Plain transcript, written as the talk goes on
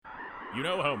You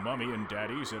know how Mommy and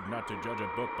Daddy said not to judge a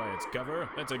book by its cover?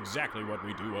 That's exactly what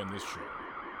we do on this show.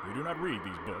 We do not read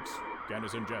these books.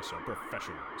 Candace and Jess are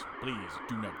professionals. Please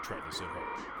do not try this at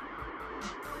home.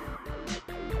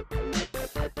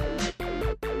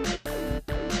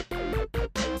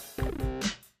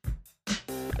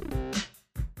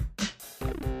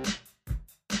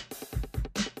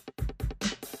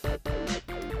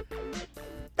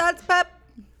 That's Pep.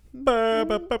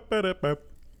 Ba-ba-ba-ba-da-ba.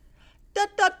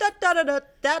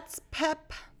 That's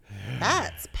Pep.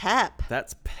 That's Pep.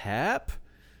 That's Pep?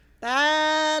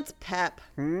 That's Pep.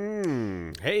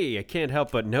 Hey, I can't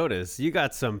help but notice you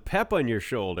got some pep on your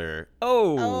shoulder.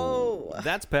 Oh.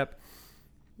 That's Pep.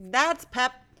 That's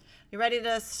Pep. You ready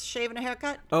to shave and a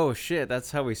haircut? Oh shit,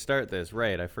 that's how we start this.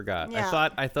 Right, I forgot. Yeah.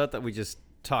 I thought that we just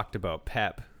talked about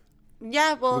pep.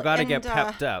 Yeah, well, We gotta get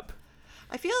pepped up.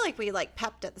 I feel like we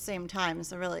pepped at the same time,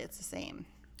 so really it's the same.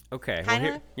 Okay,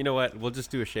 Kinda? well, you know what? We'll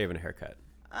just do a shave and a haircut.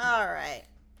 All right.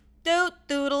 Doot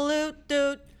doodle-oot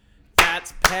doot.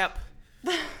 That's Pep.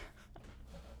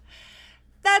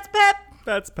 That's Pep.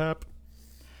 That's Pep.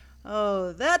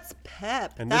 Oh, that's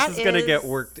Pep. And this is going to get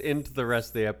worked into the rest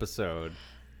of the episode.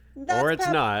 That's Or it's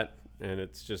Pep. not. And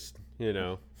it's just, you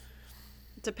know.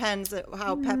 Depends on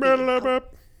how peppy.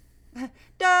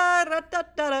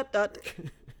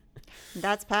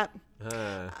 That's Pep.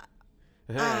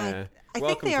 I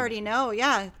think they already know.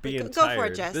 Yeah. Being Go tired. for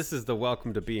it, Jess. This is the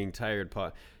Welcome to Being Tired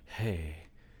pod. Hey,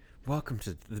 welcome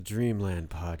to the Dreamland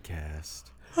podcast.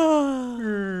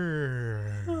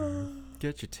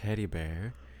 Get your teddy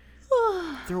bear.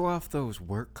 Throw off those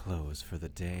work clothes for the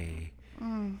day.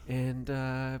 And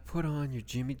put on your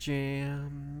Jimmy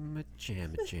Jam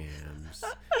jams.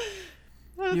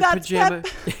 That's Pep.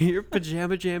 Your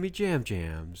pajama jammy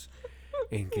jams.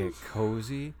 And get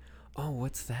cozy. Oh,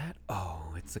 what's that?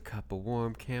 Oh, it's a cup of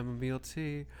warm chamomile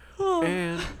tea.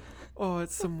 And, oh,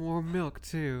 it's some warm milk,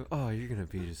 too. Oh, you're going to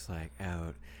be just like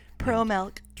out. Pro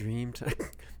milk.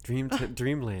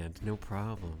 Dreamland, no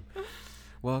problem.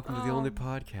 Welcome to the only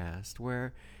podcast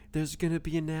where there's going to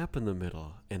be a nap in the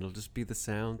middle. And it'll just be the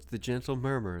sounds, the gentle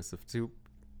murmurs of two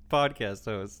podcast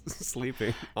hosts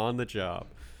sleeping on the job.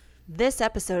 This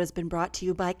episode has been brought to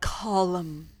you by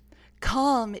Calm.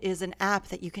 Calm is an app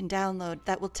that you can download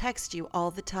that will text you all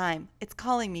the time. It's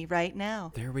calling me right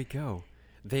now. There we go.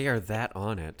 They are that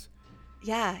on it.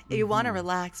 Yeah, you want to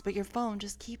relax, but your phone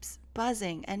just keeps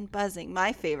buzzing and buzzing.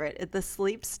 My favorite is the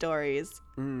sleep stories.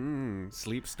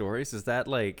 Sleep stories? Is that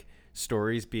like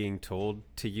stories being told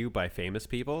to you by famous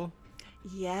people?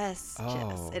 Yes,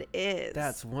 Jess, Oh, it is.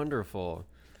 That's wonderful.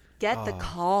 Get the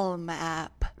Calm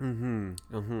app.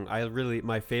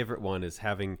 My favorite one is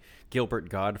having Gilbert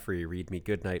Godfrey read me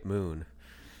Goodnight Moon.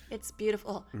 It's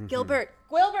beautiful. Gilbert,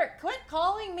 quit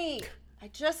calling me.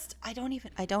 I don't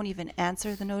even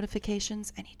answer the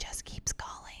notifications, and he just keeps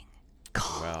calling.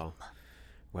 Calm.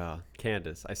 Well,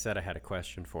 Candace, I said I had a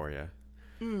question for you.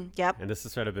 Yep. And this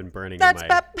has sort of been burning That's in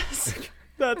my... Pep.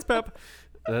 That's Pep.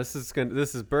 This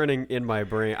is burning in my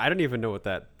brain. I don't even know what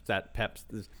that Pep's...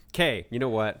 Kay, you know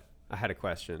what? I had a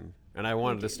question. And I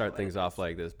wanted to start things off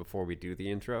like this before we do the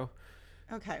intro.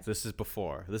 Okay. This is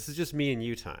before. This is just me and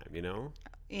you time, you know?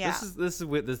 Yeah. This is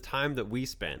with the time that we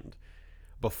spend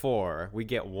before we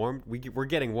get warmed. We're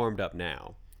getting warmed up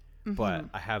now. But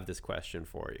I have this question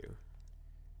for you.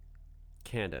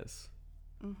 Candace.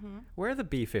 Where are the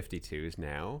B-52s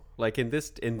now? Like in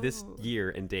this year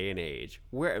and day and age,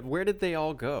 where did they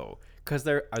all go? Because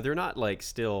they're not like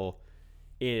still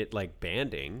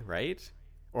banding, right?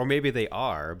 Or maybe they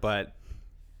are, but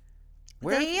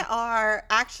They are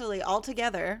actually all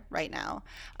together right now,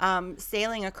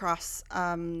 sailing across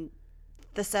the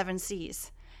 7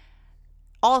 seas.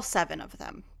 All 7 of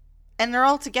them. And they're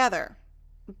all together,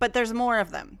 but there's more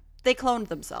of them. They cloned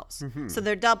themselves. So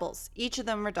they're doubles. Each of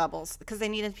them are doubles because they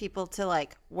needed people to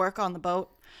work on the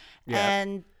boat. Yeah.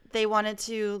 And they wanted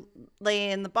to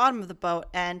lay in the bottom of the boat.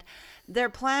 And their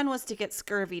plan was to get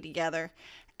scurvy together.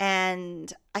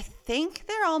 And I think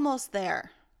they're almost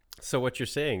there. So what you're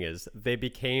saying is they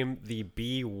became the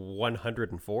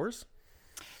B-104s?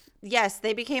 Yes,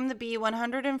 they became the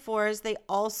B-104s. They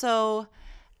also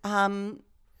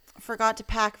forgot to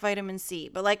pack vitamin C.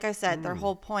 But like I said, their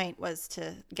whole point was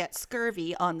to get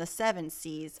scurvy on the 7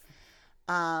 Cs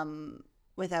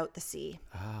without the C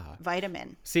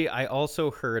vitamin. See, I also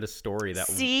heard a story that...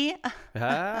 C?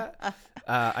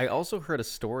 I also heard a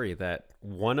story that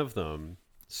one of them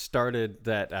sort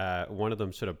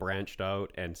of branched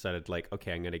out and said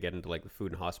okay, I'm going to get into the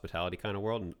food and hospitality kind of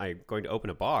world, and I'm going to open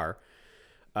a bar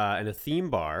and a theme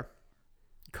bar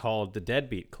called the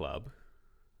Deadbeat Club.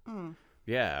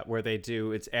 Yeah, where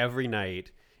it's every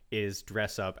night is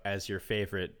dress up as your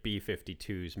favorite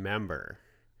B-52's member.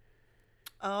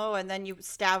 Oh, and then you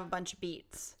stab a bunch of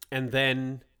beats. And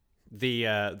then the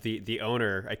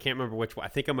owner, I can't remember which one, I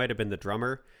think it might have been the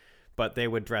drummer, but they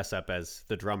would dress up as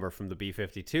the drummer from the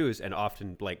B-52s and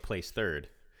often like place third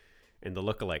in the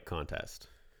lookalike contest.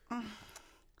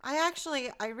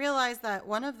 I realized that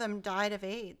one of them died of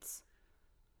AIDS.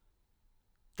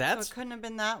 So it couldn't have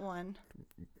been that one.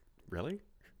 Really?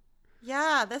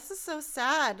 Yeah, this is so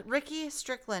sad. Ricky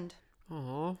Strickland.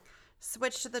 Aww.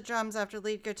 Switched to the drums after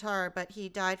lead guitar, but he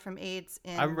died from AIDS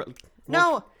in...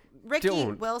 Ricky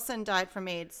don't. Wilson died from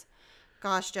AIDS.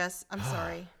 Gosh, Jess, I'm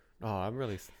sorry. Oh, I'm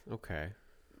really... Okay.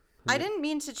 I didn't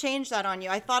mean to change that on you.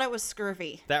 I thought it was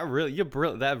scurvy. That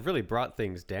really brought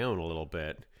things down a little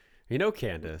bit. You know,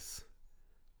 Candace.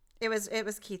 It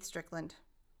was Keith Strickland.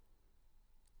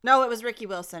 No, it was Ricky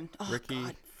Wilson. Oh, Ricky...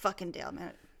 God. Fucking damn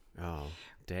it. Oh,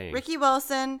 dang. Ricky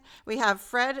Wilson. We have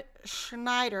Fred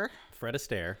Schneider. Fred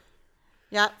Astaire.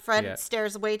 Yeah, Fred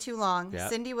stares way too long. Yeah.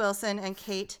 Cindy Wilson and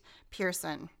Kate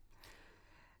Pearson.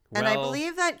 And I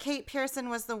believe that Kate Pearson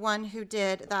was the one who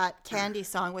did that Candy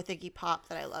song with Iggy Pop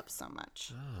that I love so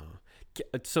much.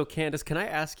 Oh. So, Candace, can I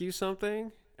ask you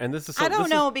something? And this is I don't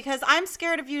know, because I'm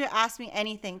scared of you to ask me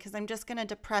anything, because I'm just going to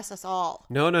depress us all.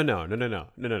 No.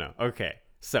 Okay,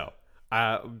 so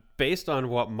based on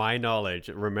what my knowledge,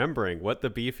 remembering what the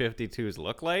B-52s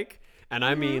look like, and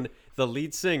I mean the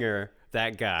lead singer,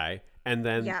 that guy, and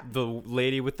then the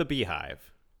lady with the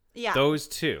beehive. Yeah. Those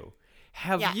two.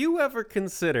 Have you ever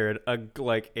considered a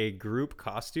group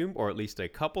costume, or at least a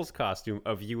couple's costume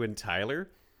of you and Tyler?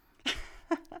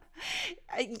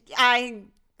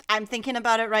 I'm thinking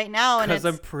about it right now, and because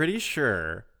I'm pretty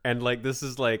sure, and this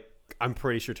is I'm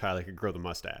pretty sure Tyler could grow the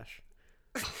mustache.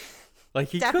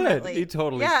 He could. He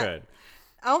totally could.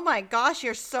 Oh my gosh,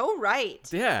 you're so right.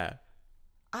 Yeah.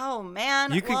 Oh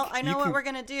man. I know what we're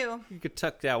gonna do. You could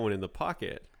tuck that one in the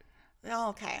pocket.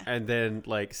 Okay. And then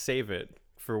save it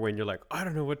for when you're I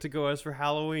don't know what to go as for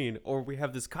Halloween, or we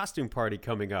have this costume party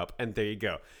coming up, and there you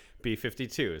go.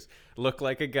 B-52s. Look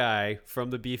like a guy from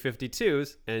the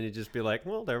B-52s, and you just be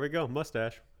well, there we go,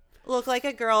 mustache. Look like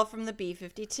a girl from the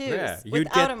B-52s. Yeah,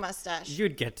 without a mustache.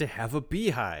 You'd get to have a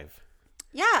beehive.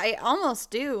 Yeah, I almost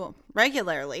do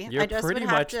regularly. You're I just pretty would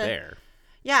have much to, there.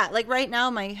 Yeah, right now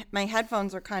my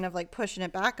headphones are kind of pushing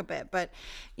it back a bit, but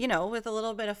with a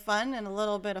little bit of fun and a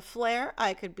little bit of flair,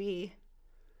 I could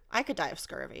die of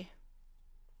scurvy.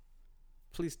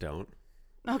 Please don't.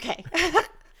 Okay.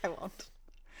 I won't.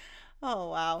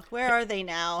 Oh wow. Where are they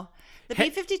now? The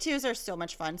B-52s are so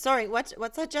much fun. Sorry, what's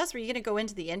that, Jess? Were you gonna go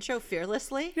into the intro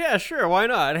fearlessly? Yeah, sure, why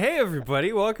not? Hey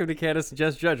everybody, welcome to Candace and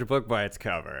Jess Judge a Book by Its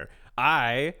Cover.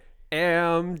 I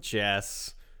am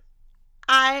Jess.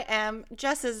 I am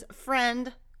Jess's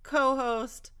friend,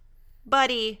 co-host,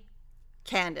 buddy,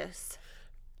 Candace.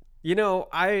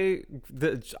 I'm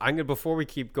gonna, before we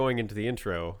keep going into the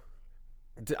intro,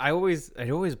 it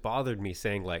always bothered me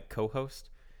saying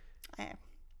co-host. Okay.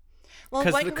 Well,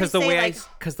 because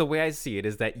the way I see it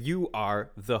is that you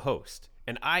are the host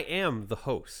and I am the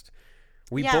host.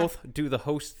 We both do the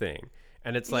host thing,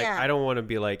 and it's I don't want to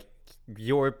be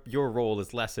your role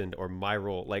is lessened or my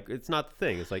role. It's not the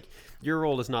thing. It's your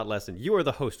role is not lessened. You are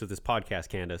the host of this podcast,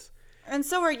 Candace. And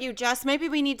so are you, Jess. Maybe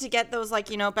we need to get those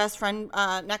best friend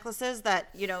necklaces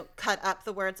that cut up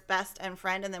the words best and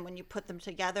friend, and then when you put them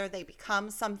together they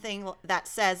become something that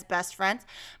says best friends.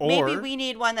 Maybe we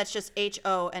need one that's just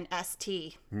HO and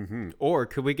ST. Mm-hmm. Or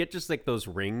could we get just those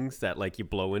rings that you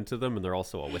blow into them and they're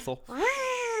also a whistle?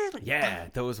 Yeah,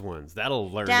 those ones.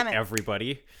 That'll learn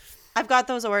everybody. I've got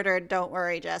those ordered. Don't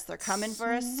worry, Jess. They're coming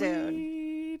for us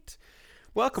soon.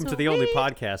 Welcome to the only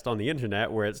podcast on the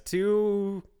internet where it's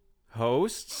two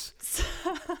hosts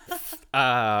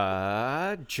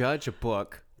judge a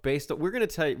book based on, we're going to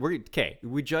tell you,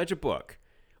 we judge a book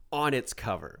on its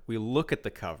cover. We look at the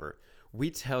cover.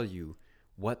 We tell you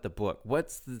what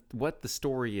the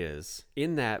story is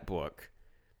in that book.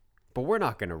 But we're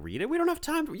not going to read it. We don't have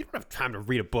time. You don't have time to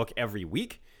read a book every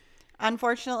week.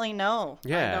 Unfortunately, no.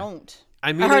 Yeah. I don't.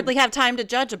 I mean, I hardly have time to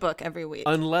judge a book every week.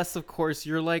 Unless, of course,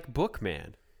 you're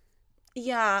Bookman.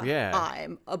 Yeah.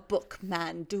 I'm a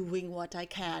bookman doing what I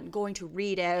can. Going to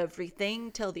read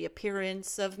everything till the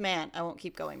appearance of man. I won't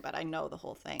keep going, but I know the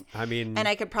whole thing. I mean... And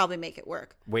I could probably make it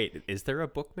work. Wait, is there a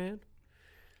bookman?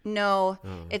 No.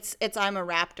 Oh. It's I'm a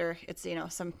raptor. It's,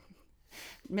 some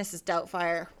Mrs.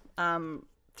 Doubtfire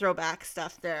throwback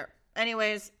stuff there.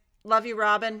 Anyways, love you,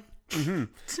 Robin. Mm-hmm.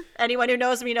 Anyone who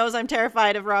knows me knows I'm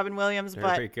terrified of Robin Williams,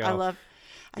 but I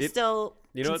still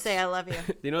can say I love you.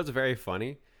 You know what's very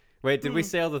funny? Wait, did we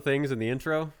say all the things in the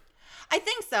intro? I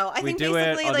think so. I We think do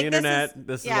it basically on like the internet.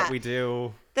 This is yeah. what we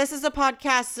do. This is a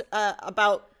podcast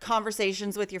about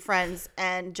conversations with your friends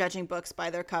and judging books by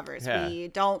their covers. Yeah. We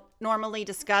don't normally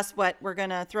discuss what we're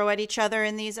going to throw at each other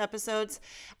in these episodes,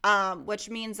 which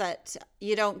means that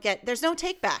there's no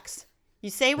takebacks. You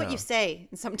say what you say,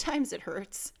 and sometimes it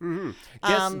hurts.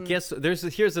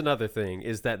 Here's another thing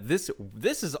is that this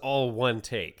is all one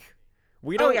take.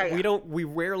 We we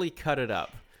rarely cut it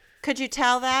up. Could you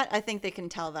tell that? I think they can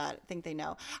tell that. I think they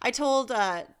know. I told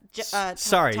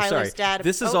Sorry. Tyler's dad.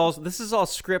 This is all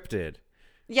scripted.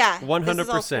 Yeah.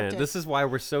 100%. This is why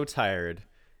we're so tired.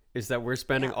 Is that we're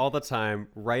spending all the time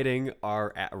writing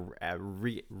our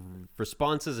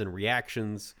responses and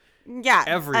reactions. Yeah.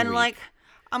 Every and week. like,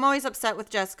 I'm always upset with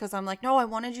Jess because I'm like, no, I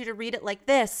wanted you to read it like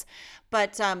this.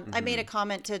 But I made a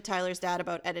comment to Tyler's dad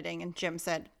about editing, and Jim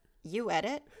said, "You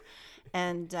edit?"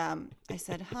 And I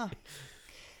said, "Huh."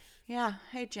 Yeah.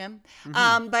 Hey, Jim.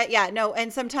 But yeah, no.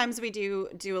 And sometimes we do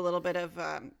a little bit of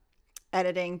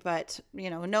editing, but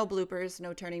no bloopers,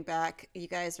 no turning back. You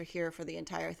guys are here for the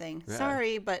entire thing. Yeah.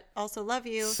 Sorry, but also love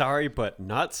you. Sorry, but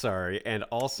not sorry. And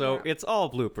also it's all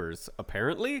bloopers,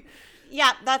 apparently.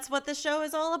 Yeah, that's what the show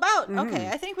is all about. Okay.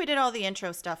 I think we did all the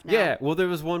intro stuff now. Yeah. Well, there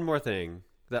was one more thing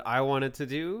that I wanted to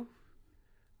do.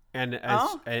 And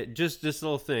just this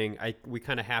little thing, we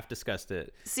kind of half discussed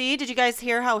it. See, did you guys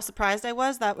hear how surprised I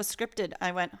was? That was scripted.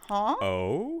 I went, huh?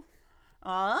 Oh?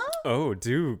 Oh,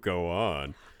 do go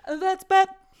on. That's Pep.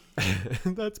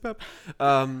 That's Pep.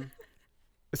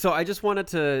 So I just wanted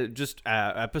to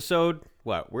episode,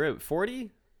 what? We're at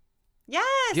 40?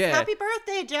 Yes. Yeah. Happy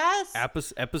birthday, Jess.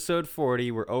 Episode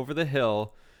 40. We're over the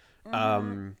hill. But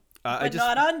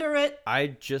not under it. I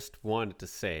just wanted to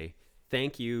say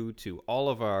thank you to all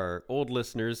of our old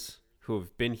listeners who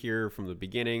have been here from the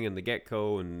beginning and the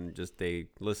get-go, and just they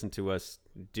listen to us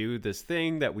do this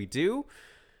thing that we do.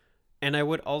 And I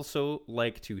would also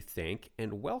like to thank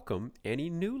and welcome any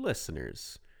new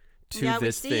listeners to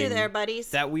this thing you there,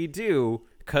 buddies. that we do,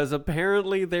 because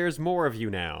apparently there's more of you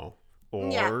now.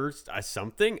 Or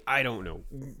something. I don't know.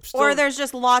 Or there's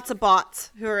just lots of bots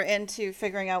who are into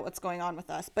figuring out what's going on with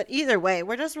us. But either way,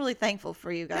 we're just really thankful for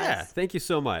you guys. Yeah, thank you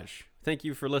so much. Thank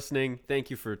you for listening. Thank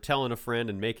you for telling a friend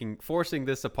and forcing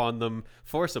this upon them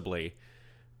forcibly.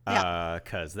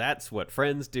 Because that's what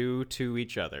friends do to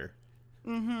each other.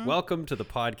 Mm-hmm. Welcome to the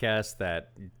podcast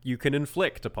that you can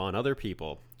inflict upon other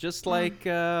people. Just like,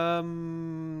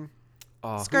 Scurvy.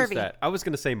 Who's that? I was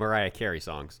going to say Mariah Carey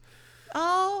songs.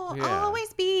 Oh, yeah.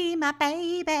 Always be my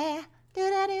baby.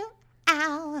 Do-da-do.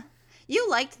 Ow. You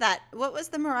liked that. What was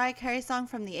the Mariah Carey song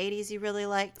from the 80s you really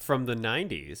liked? From the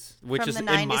 90s, which is, in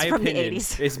my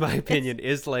opinion,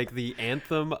 is like the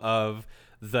anthem of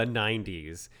the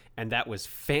 90s. And that was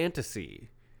Fantasy.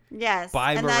 Yes.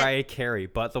 By Mariah Carey,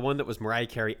 but the one that was Mariah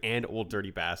Carey and Old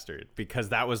Dirty Bastard, because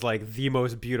that was like the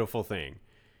most beautiful thing.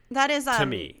 That is to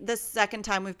me the second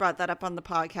time we've brought that up on the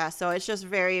podcast, so it's just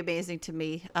very amazing to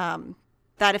me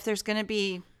that if there's going to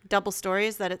be double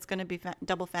stories, that it's going to be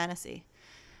double fantasy.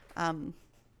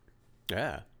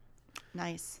 Yeah.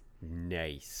 Nice.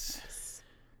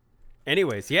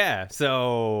 Anyways, yeah.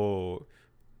 So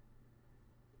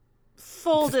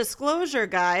full disclosure,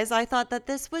 guys, I thought that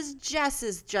this was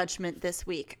Jess's judgment this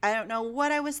week. I don't know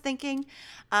what I was thinking,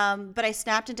 but I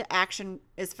snapped into action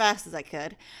as fast as I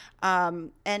could.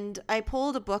 And I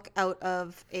pulled a book out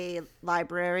of a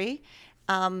library.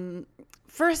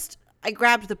 First, I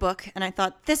grabbed the book and I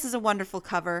thought, this is a wonderful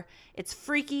cover. It's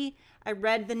freaky. I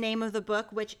read the name of the book,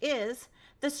 which is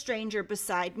The Stranger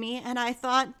Beside Me. And I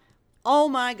thought, oh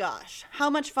my gosh, how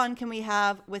much fun can we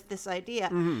have with this idea?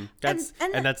 Mm-hmm.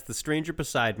 That's The Stranger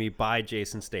Beside Me by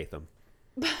Jason Statham.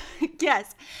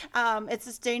 Yes. It's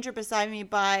The Stranger Beside Me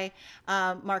by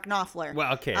Mark Knopfler.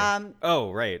 Well, okay.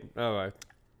 Oh, right. Oh,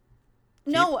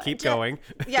 keep going.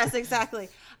 Yes, exactly.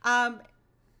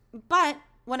 But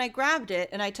when I grabbed it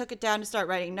and I took it down to start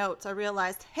writing notes, I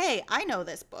realized, hey, I know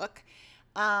this book.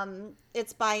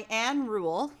 It's by Anne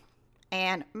Rule.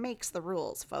 Anne makes the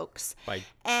rules, folks. By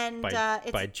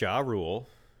it's Ja Rule.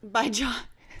 By Ja.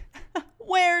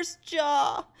 Where's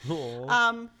Ja?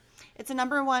 It's a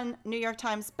 #1 New York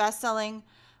Times bestselling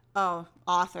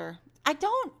author. I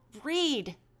don't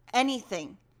read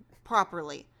anything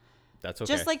properly. That's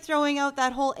okay. Just like throwing out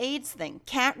that whole AIDS thing.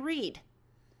 Can't read.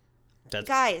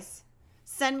 Guys,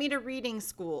 send me to reading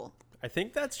school. I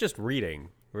think that's just reading,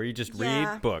 where you just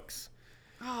read books.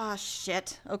 Oh,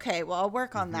 shit. Okay, well, I'll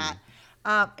work on that.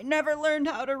 I never learned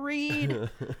how to read.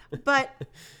 But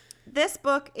this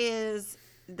book is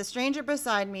The Stranger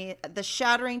Beside Me, the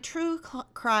shattering true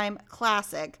crime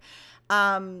classic,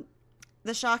 the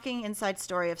shocking inside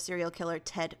story of serial killer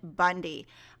Ted Bundy.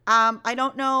 I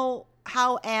don't know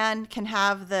how Anne can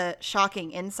have the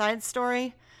shocking inside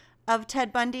story of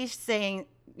Ted Bundy, saying,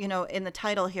 you know, in the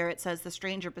title here it says "The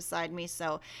Stranger Beside Me,"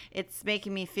 so it's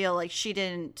making me feel like she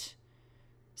didn't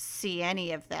see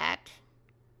any of that,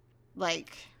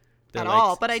 like, They're at like,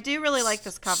 all. But I do really like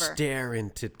this cover. Stare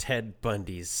into Ted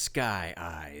Bundy's sky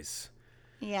eyes.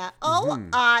 Yeah. Oh,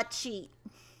 Archie.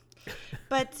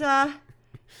 But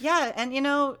yeah, and you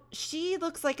know, she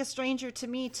looks like a stranger to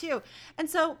me too. And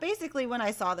so basically when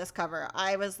I saw this cover,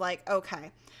 I was like,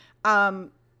 okay.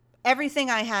 Everything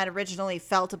I had originally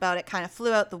felt about it kind of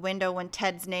flew out the window when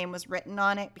Ted's name was written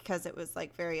on it, because it was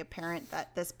like very apparent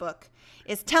that this book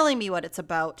is telling me what it's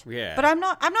about. Yeah. But I'm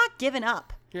not giving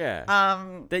up. Yeah.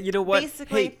 That, you know what?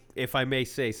 Basically, hey, if I may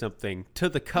say something, to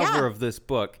the cover of this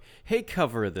book. Hey,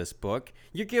 cover of this book,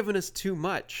 you're giving us too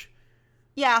much.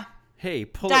 Yeah. Hey,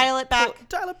 dial it back.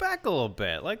 Dial it back a little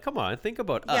bit. Like, come on, think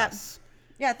about us.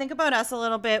 Yeah, think about us a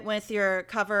little bit with your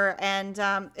cover, and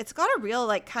it's got a real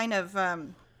like kind of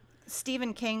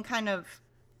Stephen King kind of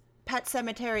Pet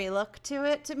Sematary look to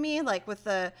it to me, like with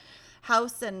the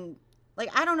house, and like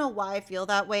I don't know why I feel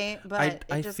that way, but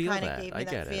it just kind of gave me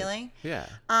that feeling. Yeah.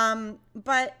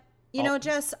 But you know,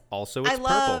 just also it's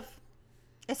purple.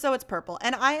 So it's purple,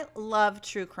 and I love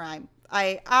true crime.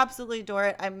 I absolutely adore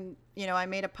it. I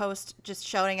made a post just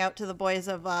shouting out to the boys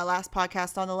of Last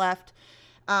Podcast on the Left,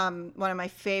 one of my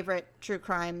favorite true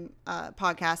crime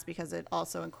podcasts, because it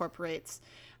also incorporates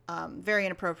very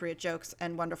inappropriate jokes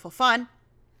and wonderful fun.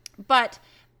 But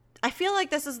I feel like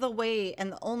this is the way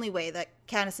and the only way that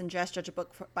Candace and Jess Judge a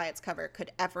Book by its cover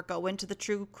could ever go into the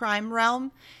true crime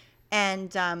realm.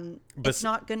 And it's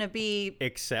not going to be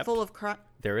full of crime.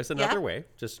 There is another way.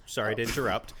 Just sorry to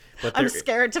interrupt, but I'm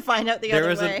scared to find out the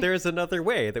other way. There is another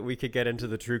way that we could get into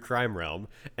the true crime realm,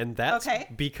 and that's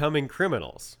becoming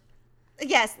criminals.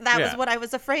 Yes, that was what I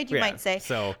was afraid you might say.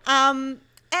 So, and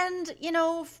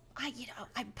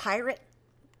I pirate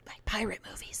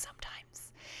movies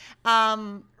sometimes.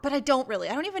 But I don't really.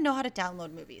 I don't even know how to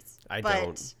download movies. I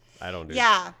don't.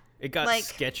 Yeah. It got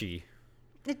sketchy.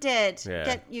 It did.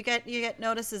 Yeah. You get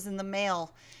notices in the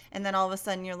mail, and then all of a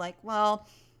sudden you're like, well,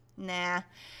 nah.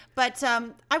 But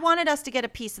I wanted us to get a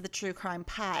piece of the true crime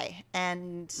pie,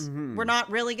 and we're not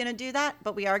really going to do that,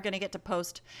 but we are going to get to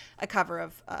post a cover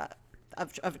of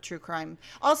a true crime.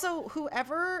 Also,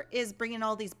 whoever is bringing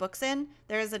all these books in,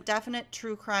 there is a definite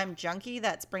true crime junkie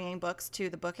that's bringing books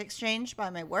to the book exchange by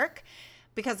my work,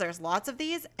 because there's lots of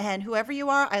these, and whoever you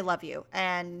are, I love you.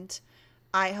 And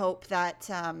I hope that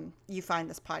you find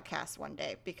this podcast one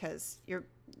day, because your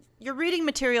reading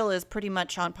material is pretty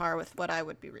much on par with what I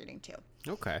would be reading too.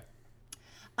 Okay.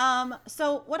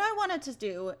 So what I wanted to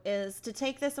do is to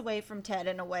take this away from Ted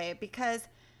in a way, because,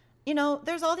 you know,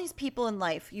 there's all these people in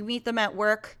life. You meet them at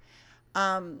work.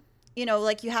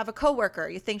 Like you have a coworker.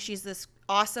 You think she's this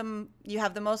awesome. You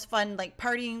have the most fun, like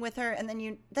partying with her, and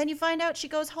then you find out she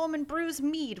goes home and brews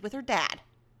mead with her dad.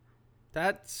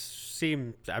 That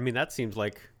seems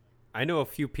like I know a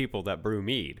few people that brew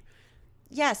mead.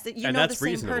 Yes, that and know that's the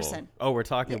same reasonable. person. Oh, we're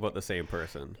talking about the same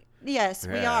person. Yes,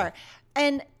 we are.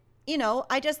 And, you know,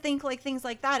 I just think like things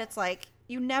like that, it's like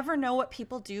you never know what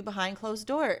people do behind closed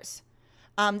doors.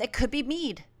 It could be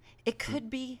mead. It could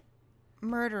be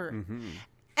murder. Mm-hmm.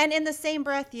 And in the same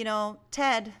breath, you know,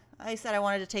 Ted, I said I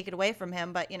wanted to take it away from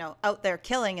him, but, you know, out there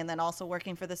killing and then also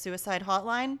working for the suicide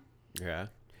hotline. Yeah.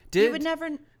 Did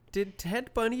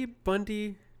Ted Bundy,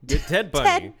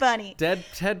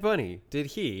 did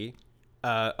he,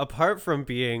 apart from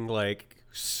being like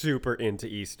super into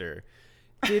Easter,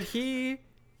 do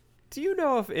you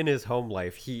know if in his home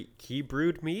life he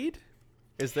brewed mead?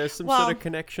 Is there some sort of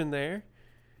connection there?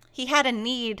 He had a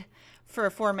need for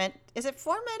is it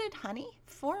fermented honey?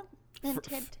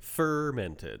 Fermented.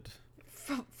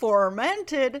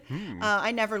 Fermented.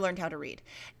 I never learned how to read.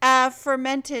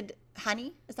 Fermented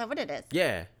honey? Is that what it is?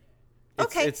 Yeah.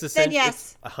 Okay, then yes.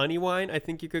 It's a honey wine, I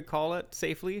think you could call it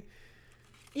safely.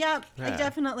 Yeah. I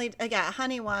definitely,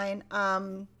 honey wine.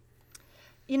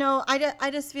 You know, I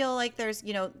just feel like there's,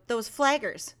 you know, those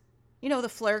flaggers. You know, the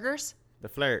flurgers? The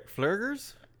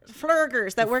flurgers?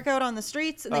 Flurgers that work out on the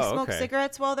streets and they smoke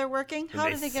cigarettes while they're working. How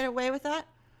do they get away with that?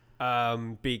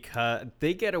 Because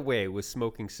they get away with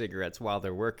smoking cigarettes while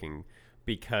they're working,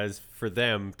 because for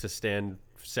them to stand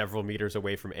several meters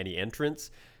away from any entrance,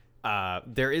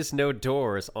 there is no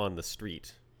doors on the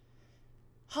street.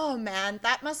 Oh man,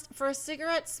 for a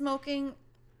cigarette smoking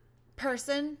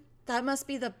person, that must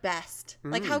be the best.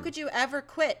 Like, how could you ever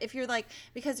quit if you're like,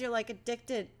 because you're like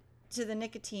addicted to the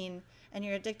nicotine and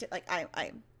you're addicted. Like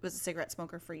I was a cigarette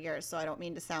smoker for years, so I don't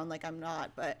mean to sound like I'm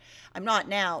not, but I'm not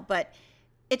now. But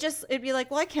it'd be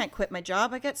like, well, I can't quit my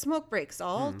job. I get smoke breaks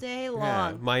all day long.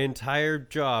 Yeah, my entire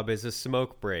job is a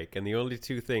smoke break, and the only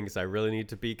two things I really need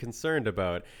to be concerned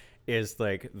about is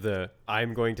like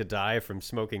I'm going to die from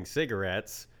smoking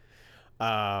cigarettes,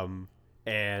 and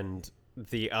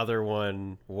the other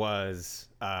one was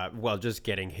just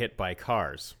getting hit by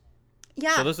cars.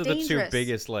 Yeah, so those are dangerous. the two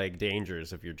biggest like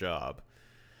dangers of your job.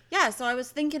 Yeah, so I was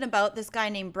thinking about this guy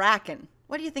named Bracken.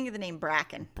 What do you think of the name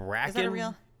Bracken? Bracken? Is that a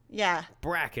real? Yeah.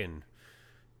 Bracken.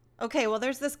 Okay, well,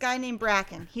 there's this guy named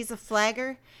Bracken. He's a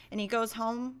flagger, and he goes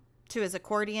home to his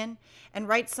accordion and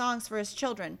writes songs for his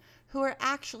children, who are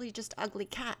actually just ugly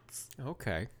cats.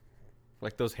 Okay.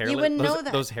 Like those You wouldn't know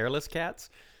that. those hairless cats?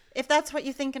 If that's what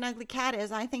you think an ugly cat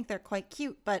is, I think they're quite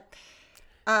cute, but...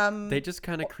 They just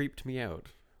kind of creeped me out.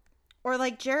 Or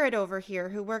like Jared over here,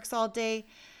 who works all day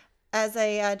as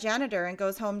a janitor and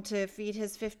goes home to feed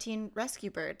his 15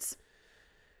 rescue birds.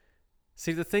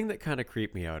 See, the thing that kind of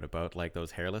creeped me out about like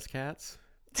those hairless cats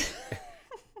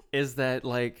is that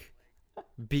like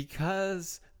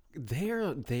because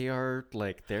they are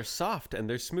like they're soft and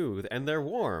they're smooth and they're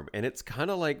warm and it's kind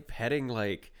of like petting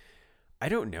like I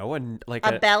don't know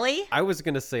a belly. I was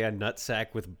gonna say a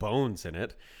nutsack with bones in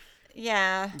it.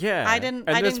 Yeah. I didn't.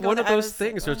 And I it's didn't one of those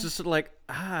things where it's just like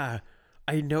I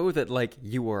know that like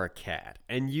you are a cat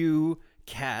and you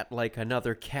cat like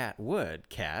another cat would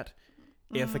cat.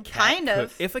 If a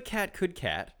cat could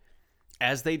cat,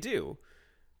 as they do,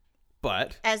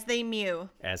 but as they mew.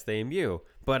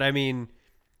 But I mean,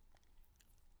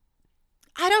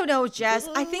 I don't know, Jess.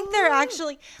 I think they're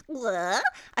actually.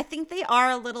 I think they are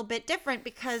a little bit different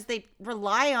because they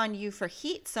rely on you for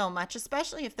heat so much,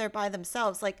 especially if they're by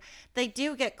themselves. Like they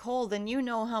do get cold, and you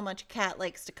know how much a cat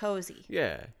likes to cozy.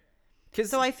 Yeah.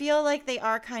 So I feel like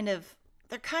they're kind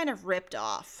of ripped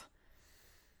off.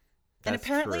 And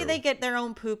apparently true. they get their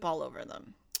own poop all over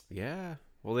them. Yeah.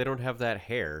 Well, they don't have that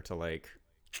hair to like.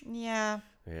 Yeah.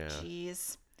 Yeah.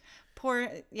 Jeez.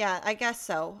 Yeah, I guess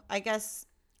so. I guess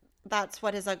that's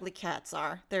what his ugly cats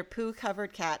are. They're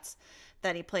poo-covered cats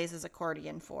that he plays his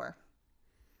accordion for.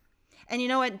 And you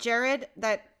know what? Jared,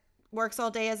 that works all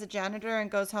day as a janitor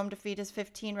and goes home to feed his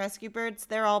 15 rescue birds,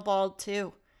 they're all bald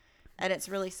too. And it's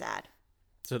really sad.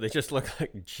 So they just look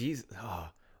like, geez. Oh,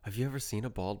 have you ever seen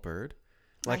a bald bird?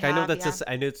 Like I know have, that's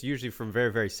yeah. I know it's usually from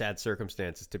very, very sad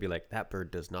circumstances to be like that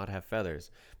bird does not have feathers,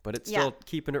 but it's still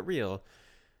keeping it real.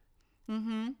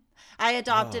 Mm-hmm. I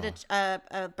adopted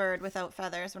a bird without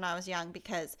feathers when I was young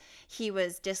because he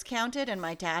was discounted and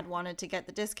my dad wanted to get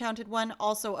the discounted one.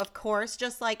 Also, of course,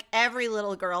 just like every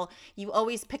little girl, you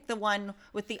always pick the one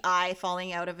with the eye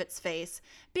falling out of its face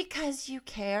because you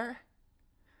care.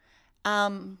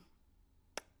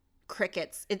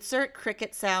 Crickets. Insert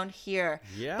cricket sound here.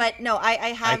 Yeah. But no,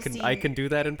 I can do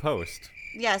that in post.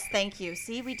 Yes, thank you.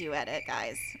 See, we do edit,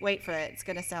 guys. Wait for it. It's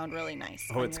gonna sound really nice.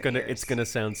 Oh, it's gonna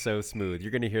sound so smooth.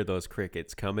 You're gonna hear those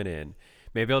crickets coming in.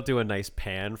 Maybe I'll do a nice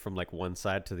pan from like one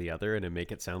side to the other and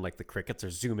make it sound like the crickets are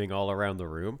zooming all around the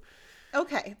room.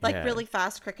 Okay, like really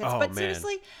fast crickets. Oh, but man.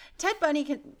 seriously, Ted Bundy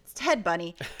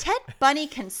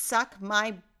can suck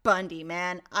my Bundy,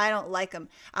 man. I don't like him.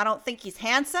 I don't think he's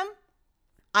handsome.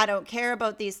 I don't care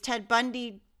about these Ted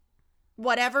Bundy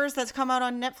whatevers that's come out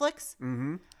on Netflix.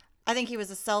 Mm-hmm. I think he was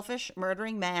a selfish,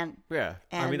 murdering man. Yeah.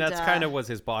 And, I mean, that's kind of was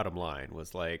his bottom line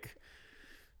was like...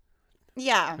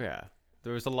 Yeah. Yeah.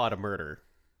 There was a lot of murder.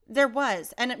 There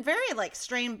was. And a very, like,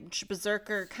 strange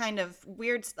berserker kind of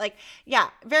weird... Like, yeah,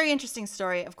 very interesting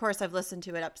story. Of course, I've listened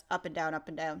to it up and down, up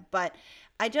and down. But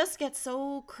I just get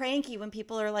so cranky when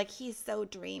people are like, he's so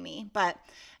dreamy. But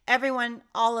everyone,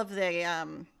 all of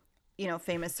the...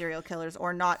 famous serial killers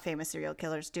or not famous serial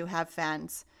killers do have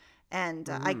fans. And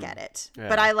I get it. Yeah.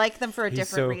 But I like them for a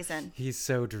different reason. He's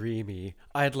so dreamy.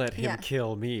 I'd let him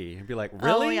kill me. And be like, Oh,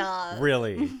 really? yeah.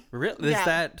 Really? Really? Yeah. Is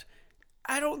that...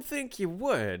 I don't think you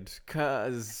would,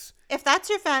 because... If that's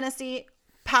your fantasy,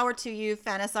 power to you.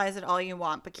 Fantasize it all you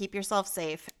want. But keep yourself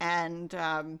safe. And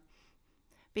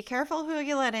be careful who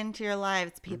you let into your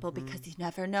lives, people, because you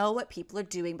never know what people are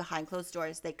doing behind closed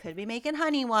doors. They could be making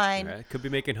honey wine. Yeah, could be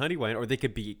making honey wine, or they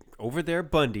could be over there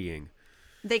bundying.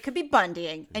 They could be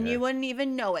bundying, and you wouldn't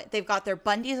even know it. They've got their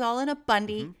bundies all in a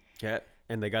bundy. Mm-hmm. Yeah,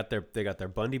 and they got their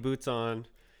bundy boots on.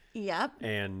 Yep.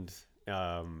 And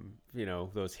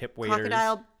those hip waders.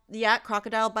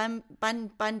 Crocodile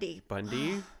Bundy.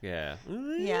 Bundy, yeah.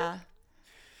 Yeah.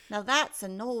 Now that's a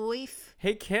knife.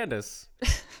 Hey, Candace,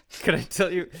 can I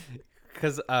tell you?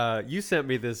 Because you sent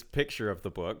me this picture of the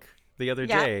book the other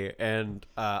day, and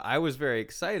I was very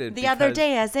excited. The other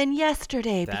day, as in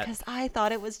yesterday, because I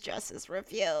thought it was Jess's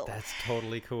review. That's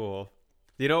totally cool.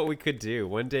 You know what we could do?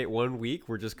 One week,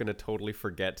 we're just going to totally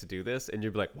forget to do this. And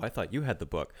you'll be like, well, I thought you had the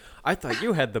book. I thought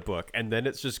you had the book. And then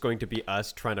it's just going to be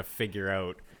us trying to figure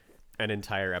out an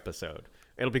entire episode.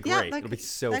 It'll be great. It'll be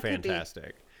so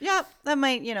fantastic. Yeah, that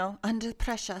might, under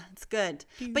pressure. It's good.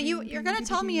 But you're going to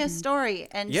tell me a story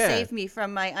and save me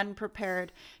from my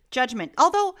unprepared judgment.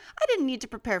 Although I didn't need to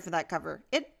prepare for that cover.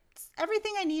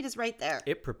 Everything I need is right there.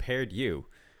 It prepared you.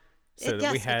 So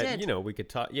that we had, we could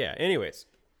talk. Yeah, anyways.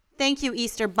 Thank you,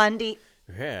 Easter Bundy.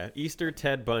 Yeah, Easter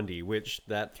Ted Bundy, which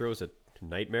that throws a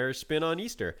nightmarish spin on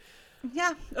Easter.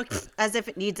 Yeah, as if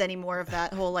it needs any more of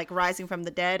that whole rising from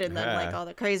the dead and then all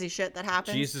the crazy shit that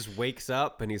happens. Jesus wakes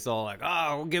up and he's all like,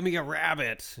 "Oh, give me a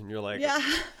rabbit," and you're like, "Yeah,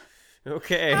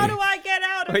 okay. How do I get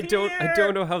out of here? I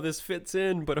don't know how this fits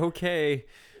in, but okay."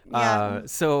 Yeah.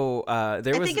 I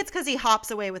think it's because he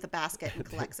hops away with a basket and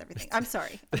collects everything. I'm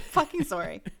sorry. I'm fucking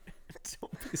sorry.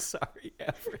 Don't be sorry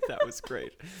ever. That was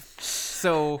great.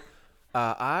 So,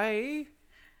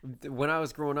 when I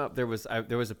was growing up, there was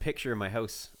a picture in my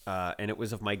house, and it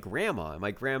was of my grandma.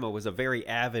 My grandma was a very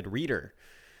avid reader.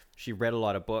 She read a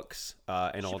lot of books and all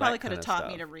that kind of stuff. She probably could have taught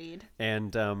me to read.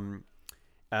 And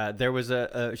there was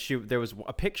a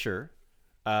picture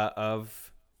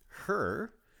of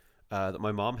her that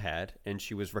my mom had, and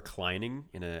she was reclining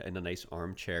in a nice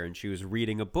armchair, and she was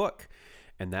reading a book.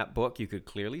 And that book, you could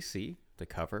clearly see the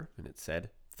cover, and it said,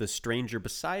 "The Stranger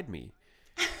Beside Me."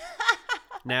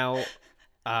 Now,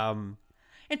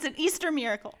 it's an Easter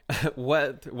miracle.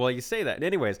 Well, you say that.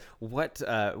 Anyways, what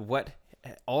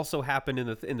also happened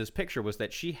in this picture was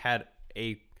that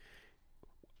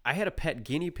I had a pet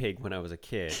guinea pig when I was a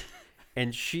kid,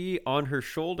 and she on her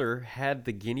shoulder had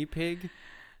the guinea pig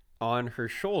on her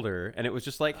shoulder, and it was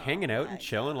just hanging out and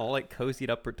chilling, all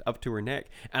cozied up to her neck.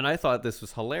 And I thought this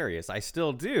was hilarious. I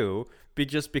still do,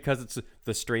 just because it's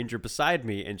the stranger beside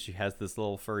me, and she has this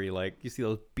little furry, you see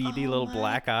those beady little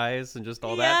black eyes and just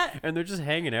all that, and they're just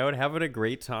hanging out, having a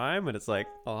great time, and it's the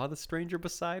stranger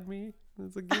beside me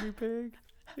is a guinea pig.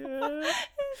 Yeah.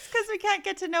 It's because we can't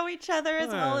get to know each other as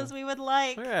well as we would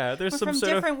like. Yeah, We're from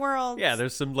different worlds. Yeah,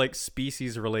 there's some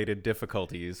species-related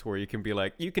difficulties where you can be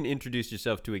you can introduce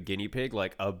yourself to a guinea pig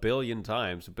a billion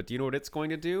times, but do you know what it's going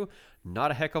to do?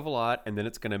 Not a heck of a lot, and then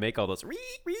it's going to make all those.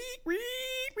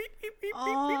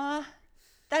 Aw,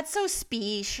 that's so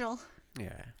special.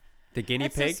 Yeah, the guinea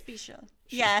pig. That's so special.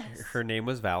 Yes. Her name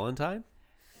was Valentine.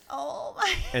 Oh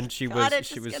my. And she God,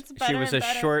 was a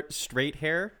short, straight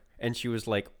hair. And she was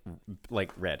like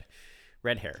red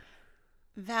hair.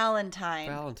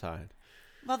 Valentine.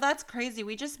 Well, that's crazy.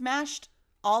 We just mashed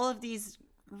all of these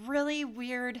really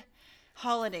weird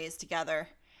holidays together.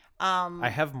 I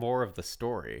have more of the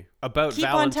story about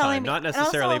Valentine, not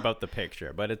necessarily about the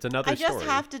picture, but it's another story. I just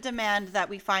have to demand that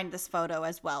we find this photo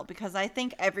as well, because I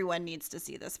think everyone needs to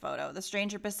see this photo. The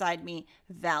stranger beside me,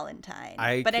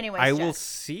 Valentine. But anyway, I will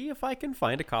see if I can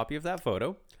find a copy of that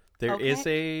photo. There is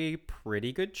a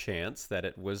pretty good chance that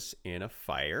it was in a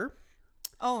fire.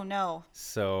 Oh, no.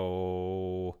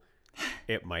 So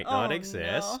it might not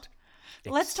exist.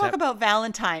 No. Let's talk about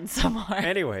Valentine some more.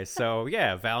 Anyway, so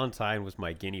yeah, Valentine was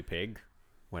my guinea pig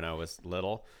when I was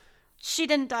little. She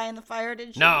didn't die in the fire,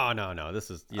 did she? No.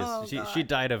 She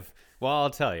died of, well, I'll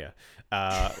tell you.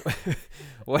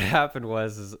 What happened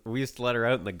was we used to let her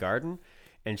out in the garden,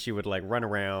 and she would run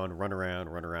around.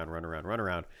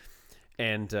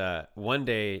 And one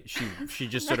day she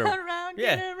just sort of get around,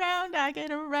 I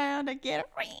get around.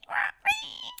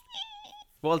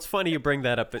 Well, it's funny you bring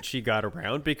that up, that she got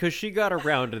around, because she got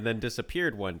around and then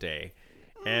disappeared one day.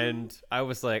 And I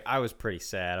was pretty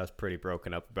sad. I was pretty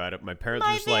broken up about it. My parents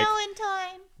were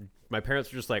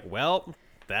just like, well,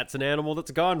 that's an animal that's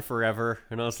gone forever.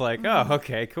 And I was like, oh,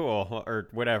 okay, cool. Or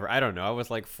whatever. I don't know. I was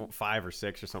 5 or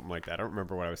 6 or something like that. I don't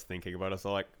remember what I was thinking about. I was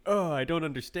like, oh, I don't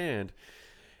understand.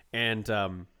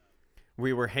 And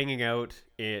we were hanging out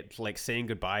saying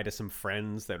goodbye to some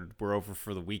friends that were over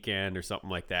for the weekend or something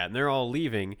like that. And they're all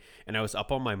leaving. And I was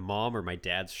up on my mom or my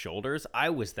dad's shoulders. I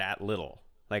was that little.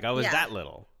 That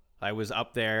little. I was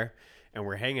up there, and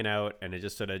we're hanging out, and I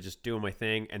just sort of just doing my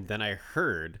thing. And then I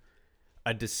heard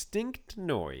a distinct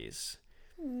noise.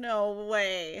 No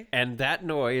way. And that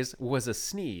noise was a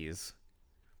sneeze.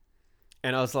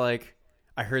 And I was like,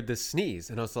 I heard this sneeze,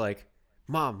 and I was like,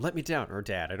 Mom, let me down. Or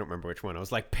Dad, I don't remember which one. I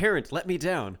was like, Parent, let me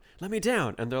down. Let me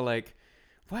down. And they're like,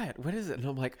 what? What is it? And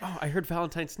I'm like, oh, I heard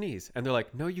Valentine sneeze. And they're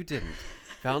like, no, you didn't.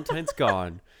 Valentine's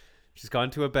gone. She's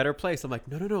gone to a better place. I'm like,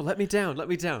 no, let me down. Let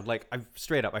me down. I'm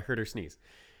straight up. I heard her sneeze.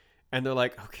 And they're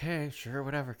like, okay, sure,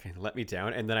 whatever. Okay, let me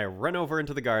down. And then I run over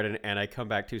into the garden, and I come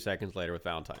back 2 seconds later with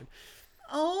Valentine.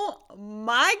 Oh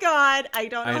my God. I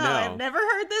don't know. I how. know. I've never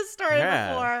heard this story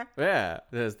before. Yeah.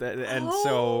 And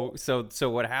Oh. so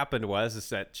what happened was is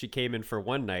that she came in for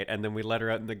one night and then we let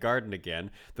her out in the garden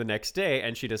again the next day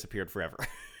and she disappeared forever.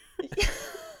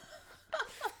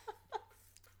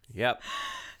 Yep.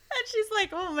 And she's like,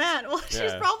 oh man, well, she's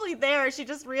Yeah. probably there. She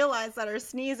just realized that her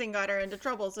sneezing got her into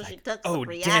trouble, so she took some Oh,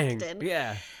 reacted. dang.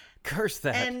 Yeah. Curse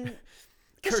that. And because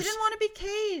she Curse- didn't want to be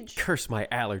caged. Curse my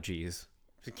allergies.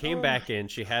 She came back in.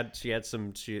 She had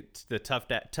some the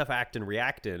tough actin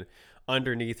reactin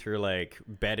underneath her like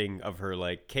bedding of her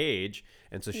like cage,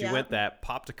 and so she Yeah. went that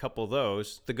popped a couple of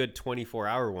those, the good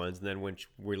 24-hour ones, and then when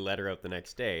we let her out the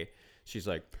next day, she's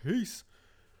like, peace.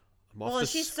 I'm off Well, to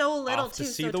she's s- so little off to too,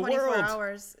 see so the 24 world.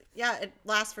 hours. Yeah, it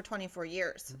lasts for 24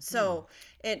 years. So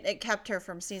it kept her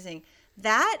from sneezing.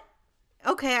 That,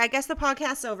 okay, I guess the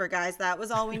podcast's over, guys. That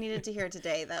was all we needed to hear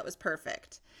today. That was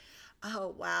perfect.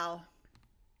 Oh, wow.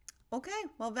 Okay,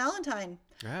 well, Valentine.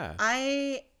 Yeah.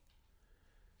 I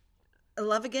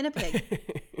love a guinea pig.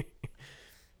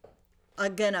 A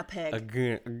guinea pig.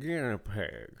 Guinea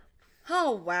pig.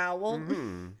 Oh, wow. Well,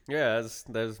 Yeah,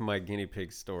 that's my guinea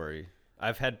pig story.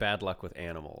 I've had bad luck with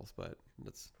animals, but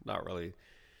that's not really.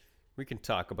 We can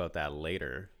talk about that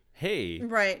later. Hey,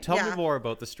 Right, tell me yeah. more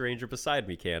about the stranger beside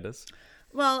me, Candace.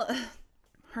 well,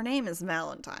 her name is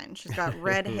Valentine. She's got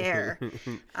red hair.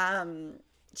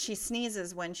 She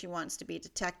sneezes when she wants to be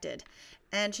detected.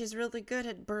 And she's really good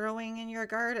at burrowing in your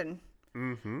garden.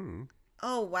 Mm-hmm.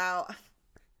 Oh, wow.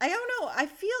 I don't know. I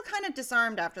feel kind of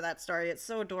disarmed after that story. It's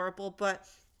so adorable. But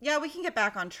yeah, we can get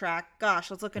back on track. Gosh,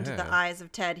 let's look into the Yeah. eyes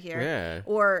of Ted here. Yeah.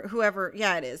 Or whoever.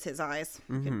 Yeah, it is his eyes.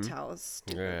 You can tell. It's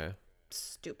stupid. Yeah.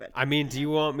 Stupid. I mean, do you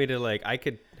want me to like? I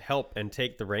could help and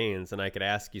take the reins, and I could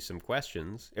ask you some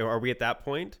questions. Are we at that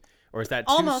point, or is that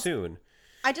too Almost. soon?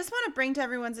 I just want to bring to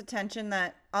everyone's attention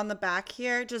that on the back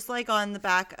here, just like on the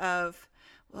back of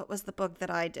what was the book that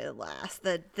I did last,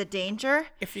 the Danger,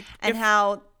 If you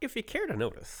how if you care to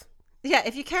notice, yeah,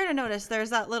 if you care to notice,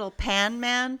 there's that little pan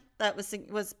man that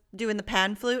was doing the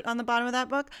pan flute on the bottom of that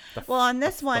book. Well, on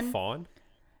this the one, fawn.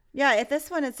 yeah, at this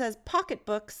one it says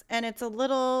pocketbooks, and it's a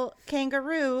little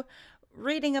kangaroo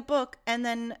reading a book and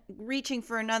then reaching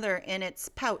for another in its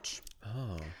pouch.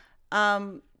 Oh.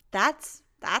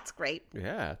 That's great.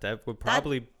 Yeah, that would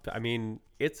probably. I mean,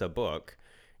 it's a book,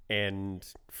 and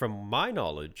from my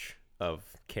knowledge of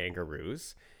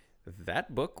kangaroos,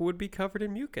 that book would be covered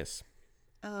in mucus.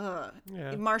 Yeah.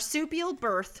 Marsupial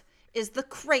birth is the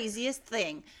craziest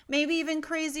thing. Maybe even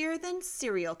crazier than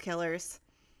serial killers.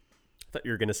 I thought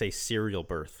you were gonna say serial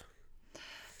birth.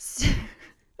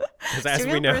 Because as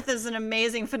Serial we know, birth is an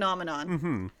amazing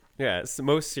phenomenon. yeah,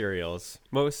 most cereals,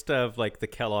 most of like the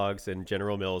Kellogg's and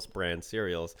General Mills brand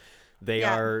cereals, they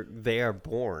Yeah. are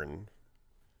born.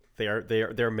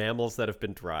 They're mammals that have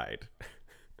been dried.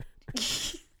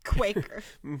 Quaker.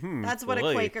 That's what a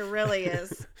really. Quaker really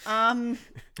is.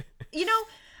 You know,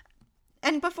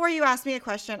 and before you ask me a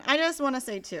question, I just want to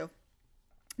say too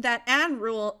that Anne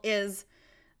Rule is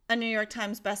a New York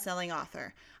Times bestselling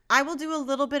author. I will do a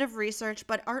little bit of research,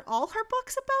 but are all her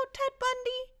books about Ted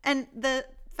Bundy? And the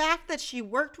fact that she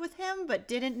worked with him but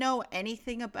didn't know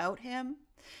anything about him?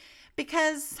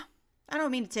 Because I don't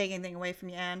mean to take anything away from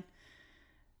you, Anne.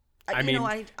 I mean,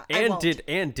 Anne won't.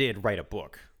 did write a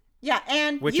book. Yeah,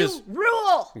 Anne, Which you is-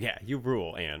 rule. Yeah, you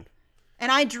rule, Anne.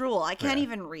 And I drool. I can't Yeah.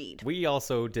 even read. We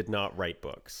also did not write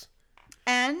books.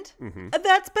 And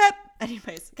that's Pep.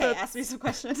 Anyways, okay, ask me some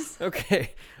questions.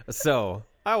 Okay, so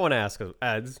I want to ask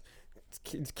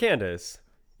Candace,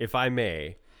 if I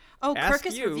may. Oh, Ask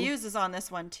Kirkus you- Reviews is on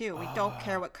this one too. We don't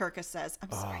care what Kirkus says.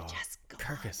 I'm sorry, Jess. Go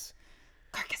on. Kirkus.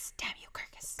 Kirkus, damn you,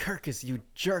 Kirkus. Kirkus, you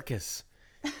jerkus.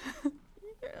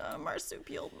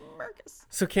 Marsupial Merkus.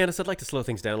 So, Candace, I'd like to slow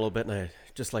things down a little bit, and I'd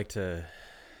just like to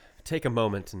take a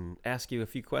moment and ask you a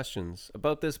few questions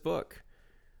about this book,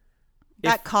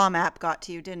 That calm app got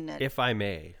to you, didn't it? if I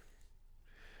may.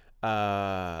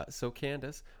 So,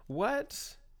 Candace,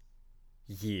 what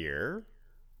year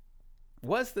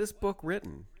was this book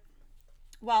written?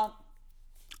 Well,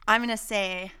 I'm gonna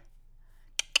say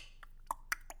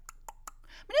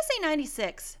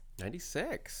 96.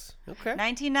 96. Okay.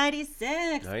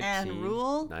 1996. And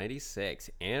Rule. 96.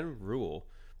 Anne Rule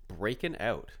breaking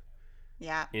out.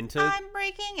 Yeah. Into- I'm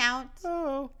breaking out.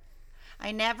 Oh.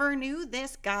 I never knew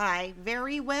this guy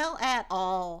very well at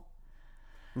all.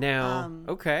 Now,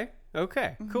 okay.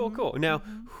 Cool. Now,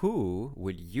 who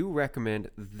would you recommend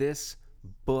this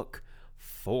book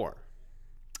for?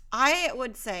 I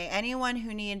would say anyone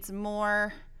who needs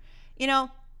more,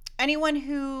 anyone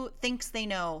who thinks they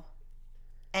know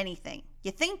anything.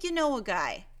 You think you know a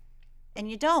guy, and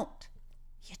you don't.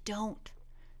 You don't.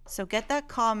 So get that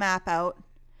Calm app out.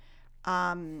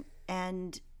 And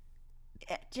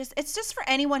it's just for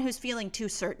anyone who's feeling too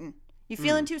certain. You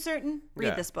feeling too certain?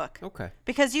 Read this book. Okay.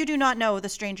 Because you do not know the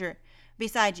stranger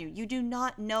beside you. You do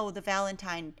not know the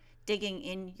Valentine digging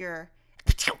in your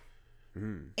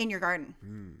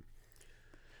garden.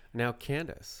 Now,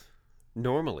 Candace,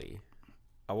 normally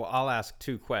I'll ask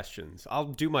 2 questions. I'll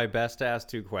do my best to ask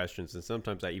 2 questions, and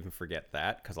sometimes I even forget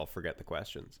that because I'll forget the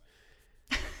questions.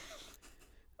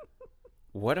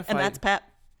 That's Pep.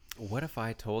 What if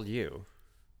I told you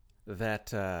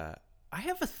that I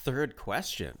have a 3rd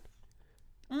question?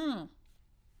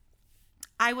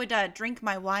 I would drink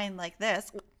my wine like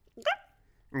this.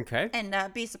 Okay.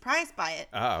 And be surprised by it.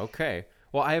 Okay.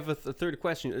 Well, I have a 3rd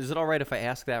question. Is it all right if I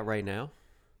ask that right now?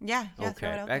 Yeah. Okay. Throw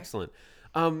it out there. Excellent.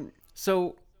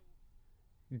 So,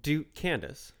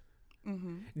 Candace,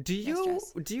 do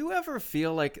you ever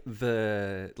feel like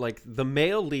the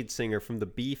male lead singer from the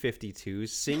B-52s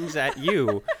sings at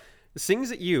you,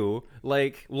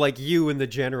 like you and the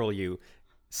general you,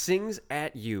 sings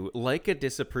at you like a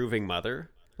disapproving mother?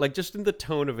 Like, just in the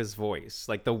tone of his voice,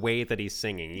 like the way that he's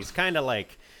singing. He's kind of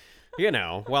like,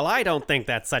 well, I don't think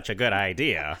that's such a good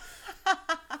idea.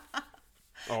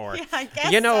 Or, yeah, I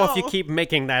guess if you keep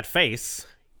making that face,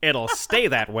 it'll stay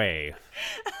that way.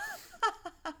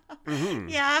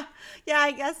 Yeah,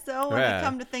 I guess so when you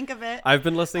come to think of it. I've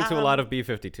been listening to a lot of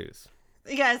B-52s.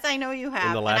 Yes, I know you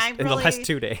have. In the last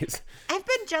 2 days. I've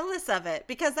been jealous of it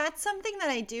because that's something that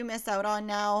I do miss out on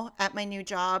now at my new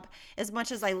job. As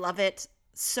much as I love it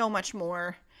so much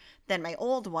more than my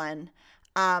old one,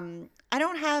 I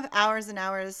don't have hours and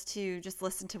hours to just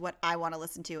listen to what I want to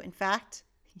listen to. In fact,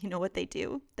 you know what they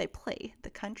do? They play the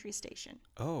country station.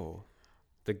 Oh,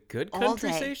 the good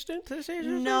country station?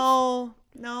 No,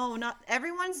 not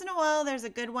every once in a while. There's a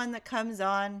good one that comes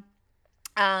on.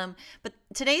 But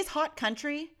today's hot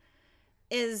country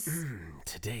is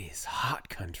today's hot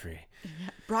country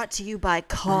brought to you by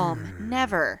Calm.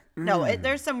 Never. No,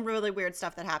 there's some really weird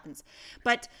stuff that happens,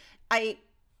 but I'm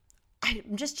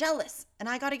just jealous, and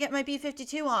I got to get my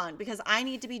B-52 on because I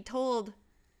need to be told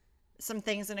some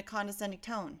things in a condescending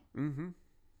tone.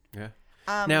 Yeah.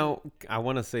 Now, I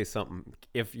want to say something,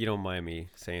 if you don't mind me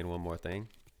saying one more thing.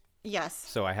 Yes.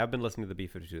 So I have been listening to the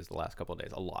B-52s the last couple of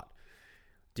days, a lot.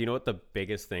 Do you know what the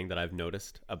biggest thing that I've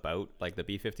noticed about, like, the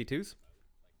B-52s?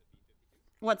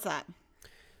 What's that?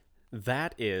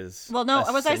 That is... Well, no,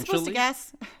 was I supposed to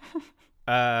guess?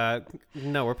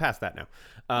 No, we're past that now.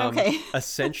 Okay.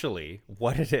 Essentially,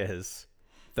 what it is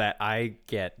that I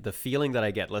get, the feeling that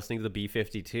I get listening to the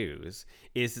B-52s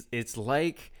is it's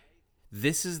like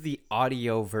this is the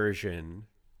audio version,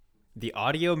 the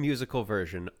audio musical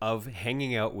version of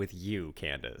Hanging Out With You,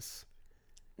 Candace.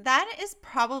 That is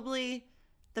probably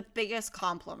the biggest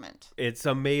compliment. It's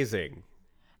amazing.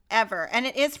 Ever. And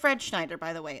it is Fred Schneider,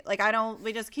 by the way. Like,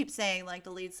 we just keep saying, like,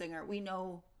 the lead singer. We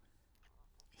know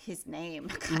his name,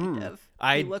 kind of.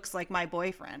 He looks like my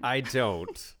boyfriend. I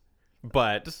don't,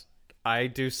 but I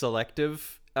do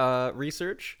selective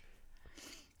research.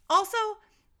 Also,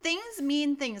 things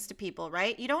mean things to people,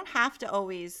 right? You don't have to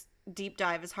always deep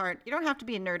dive as hard. You don't have to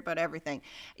be a nerd about everything.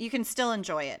 You can still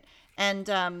enjoy it.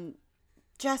 And,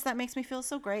 Jess, that makes me feel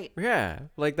so great. Yeah.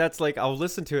 Like, that's like, I'll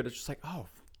listen to it. It's just like, oh,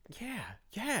 yeah.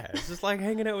 It's just like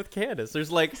hanging out with Candace.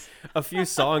 There's like a few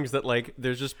songs that like,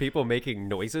 there's just people making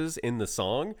noises in the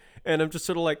song. And I'm just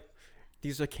sort of like,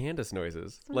 these are Candace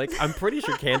noises. Like, I'm pretty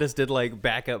sure Candace did like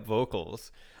backup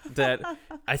vocals. That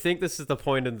I think this is the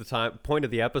point of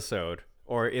the episode,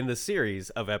 or in the series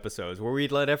of episodes, where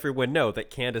we'd let everyone know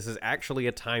that Candace is actually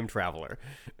a time traveler.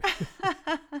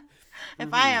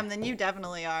 If I am, then you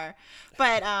definitely are.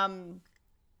 But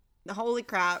holy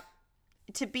crap,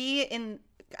 to be in,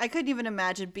 I couldn't even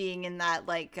imagine being in that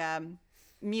like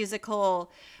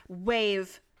musical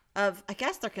wave of, I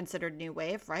guess they're considered new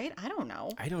wave, right? I don't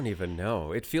know. I don't even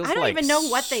know. It feels like I don't even know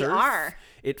what surf. They are.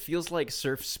 It feels like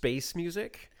surf space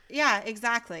music. Yeah,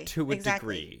 exactly. To a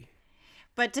degree.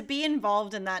 But to be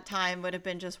involved in that time would have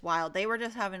been just wild. They were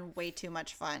just having way too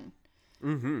much fun.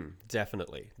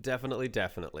 Definitely.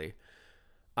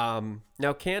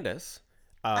 Now, Candace,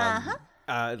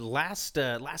 last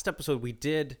episode we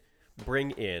did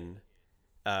bring in,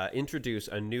 introduce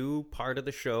a new part of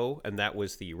the show, and that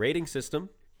was the rating system.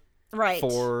 Right.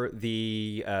 For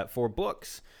the for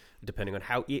books, depending on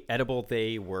how edible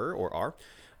they were or are.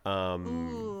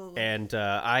 And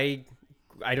I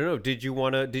don't know. Did you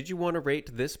want to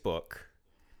rate this book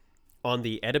on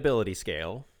the edibility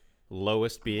scale?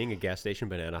 Lowest being a gas station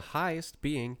banana, highest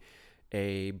being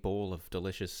a bowl of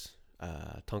delicious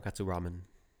tonkatsu ramen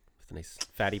with a nice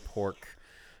fatty pork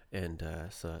and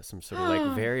some sort of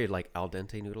like very like al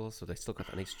dente noodles, so they still got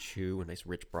that nice chew and nice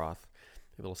rich broth,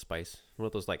 a little spice. One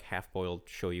of those like half-boiled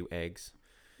shoyu eggs.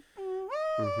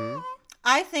 Mm-hmm.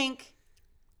 I think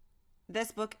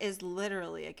this book is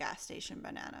literally a gas station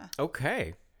banana.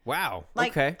 Okay. Wow.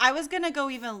 Like, okay. I was gonna go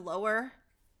even lower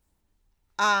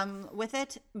with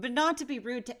it, but not to be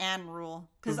rude to Anne Rule,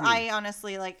 because I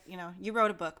honestly, like, you know, you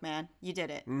wrote a book, man. You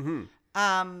did it.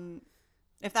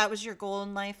 If that was your goal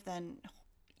in life, then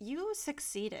you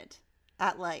succeeded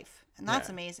at life, and that's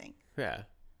amazing. Yeah.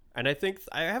 And I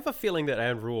have a feeling that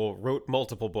Anne Rule wrote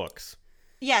multiple books.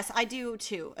 Yes, I do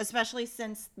too, especially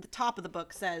since the top of the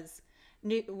book says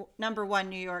 #1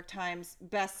 New York Times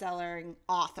best-selling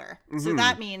author. So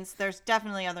that means there's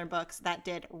definitely other books that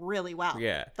did really well.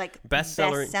 Yeah. Like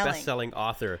best-selling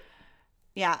author.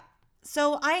 Yeah.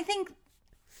 So I feel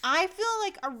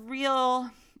like a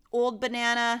real old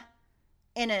banana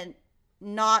in a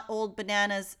not old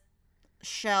bananas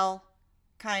shell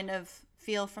kind of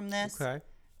feel from this. Okay.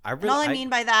 And all I mean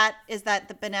by that is that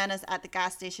the bananas at the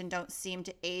gas station don't seem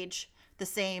to age the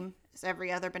same as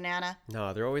every other banana.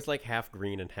 No, they're always like half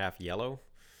green and half yellow.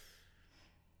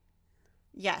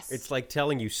 Yes. It's like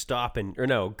telling you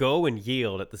go and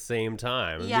yield at the same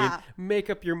time. Yeah. I mean, make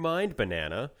up your mind,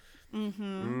 banana.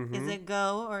 Is it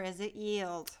go or is it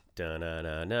yield?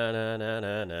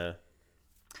 Da-na-na-na-na-na-na.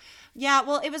 Yeah,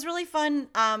 well, it was really fun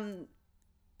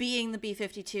being the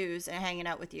B-52s and hanging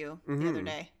out with you the other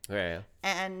day. Yeah.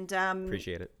 And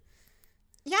Appreciate it.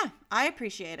 yeah, I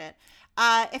appreciate it.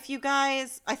 If you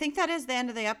guys, I think that is the end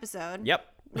of the episode. Yep.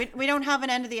 We don't have an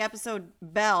end of the episode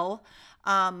bell,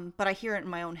 but I hear it in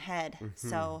my own head,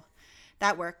 so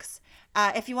that works.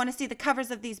 If you want to see the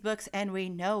covers of these books, and we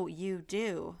know you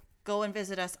do, go and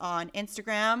visit us on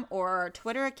Instagram or our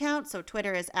Twitter account. So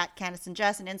Twitter is @Candace and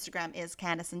Jess, and Instagram is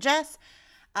Candace and Jess.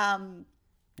 You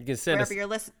can send wherever you're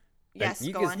listening. Yes,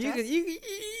 go on, Jess.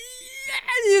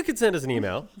 You could send us an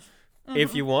email.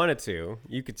 If you wanted to,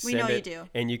 you could send We know it, you do.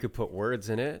 and you could put words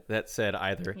in it that said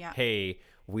either, hey,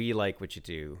 we like what you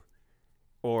do,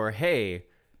 or hey,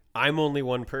 I'm only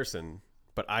one person,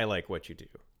 but I like what you do.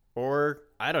 Or,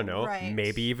 I don't know,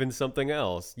 maybe even something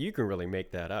else. You can really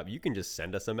make that up. You can just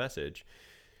send us a message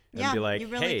and be like, you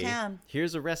really hey, can.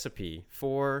 Here's a recipe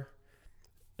for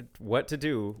what to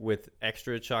do with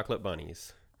extra chocolate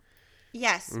bunnies.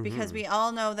 Yes, because we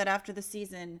all know that after the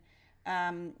season,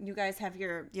 you guys have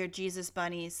your Jesus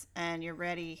bunnies and you're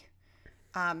ready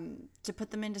to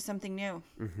put them into something new.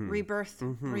 Rebirth,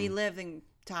 reliving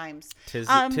times. Tis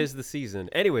the season.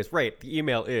 Anyways, right. The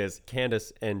email is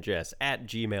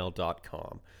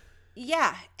candaceandjess@gmail.com.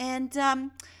 Yeah.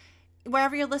 And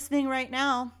wherever you're listening right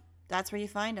now, that's where you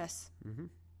find us.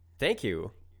 Thank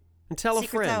you. And tell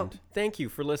Secret's a friend. out. Thank you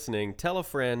for listening. Tell a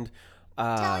friend.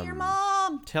 Tell your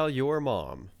mom. Tell your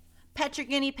mom. Pet your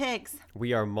guinea pigs.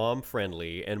 We are mom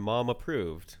friendly and mom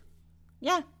approved.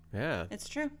 Yeah. Yeah. It's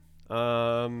true.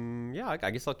 Yeah,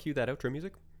 I guess I'll cue that outro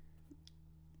music.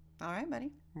 All right,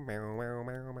 buddy. Meow, meow,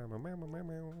 meow, meow, meow, meow, meow,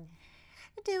 meow.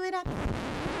 Do it up.